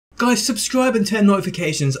Guys, subscribe and turn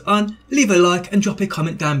notifications on, leave a like and drop a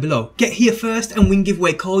comment down below. Get here first and win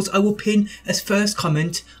giveaway codes I will pin as first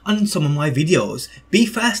comment on some of my videos. Be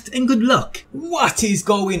fast and good luck. What is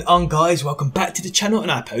going on, guys? Welcome back to the channel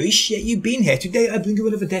and I appreciate you being here. Today I bring you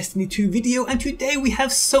another Destiny 2 video and today we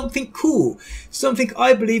have something cool. Something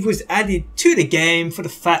I believe was added to the game for the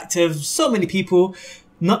fact of so many people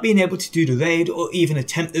not being able to do the raid or even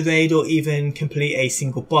attempt the raid or even complete a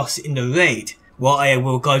single boss in the raid. What I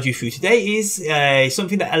will guide you through today is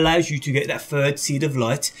something that allows you to get that third seed of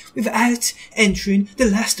light without entering the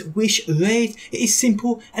Last Wish raid. It is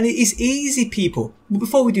simple and it is easy, people. But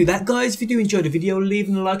before we do that, guys, if you do enjoy the video,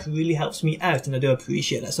 leaving a like really helps me out and I do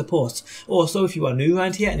appreciate that support. Also, if you are new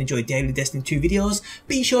around here and enjoy daily Destiny 2 videos,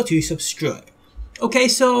 be sure to subscribe. Okay,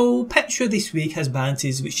 so Petra this week has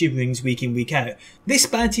bounties which she brings week in, week out. This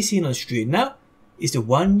bounty seen on screen now is the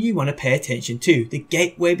one you want to pay attention to, the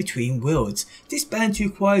Gateway Between Worlds. This bounty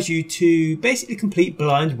requires you to basically complete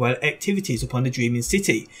blind well activities upon the Dreaming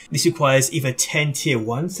City. This requires either 10 tier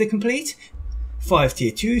 1s to complete, 5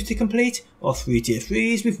 tier 2s to complete, or 3 tier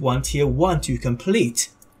 3s with 1 tier 1 to complete.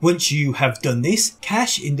 Once you have done this,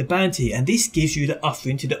 cash in the bounty, and this gives you the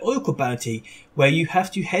offering to the Oracle bounty, where you have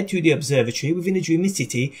to head to the observatory within the Dreaming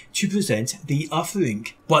City to present the offering.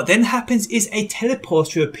 What then happens is a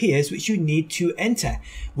teleporter appears which you need to enter.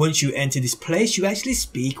 Once you enter this place, you actually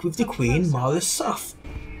speak with the Queen Mara Soph.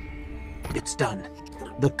 It's done.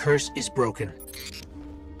 The curse is broken.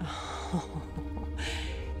 Oh,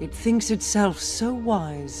 it thinks itself so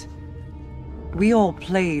wise. We all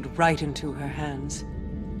played right into her hands.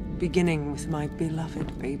 Beginning with my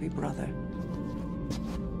beloved baby brother.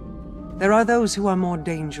 There are those who are more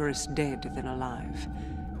dangerous dead than alive,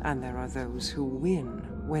 and there are those who win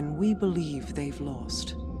when we believe they've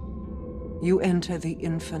lost. You enter the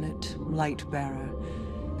infinite light bearer.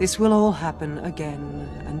 This will all happen again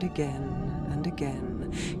and again and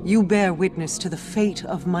again. You bear witness to the fate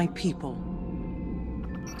of my people.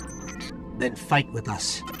 Then fight with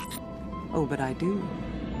us. Oh, but I do.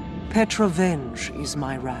 Petrovenge is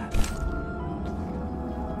my wrath.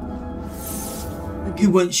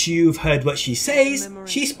 Once you've heard what she says,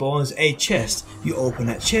 she spawns a chest. You open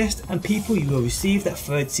that chest and people, you will receive that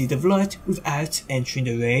third seed of light without entering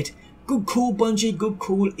the raid. Good call, Bungie, good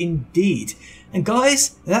call indeed. And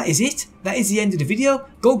guys, that is it. That is the end of the video.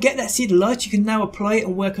 Go get that seed of light. You can now apply it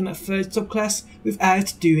and work on that third subclass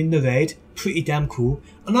without doing the raid. Pretty damn cool.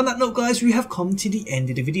 And on that note, guys, we have come to the end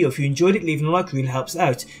of the video. If you enjoyed it, leaving a like really helps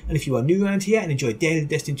out. And if you are new around here and enjoy daily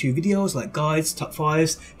Destiny 2 videos like guides, top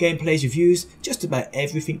 5s, gameplays, reviews, just about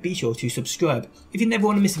everything, be sure to subscribe. If you never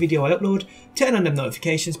want to miss a video I upload, turn on them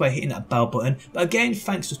notifications by hitting that bell button. But again,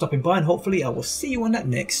 thanks for stopping by and hopefully I will see you on that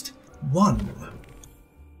next one.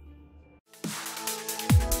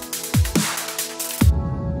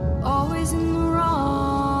 Always in the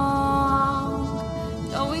wrong,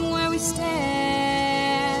 knowing where we stand.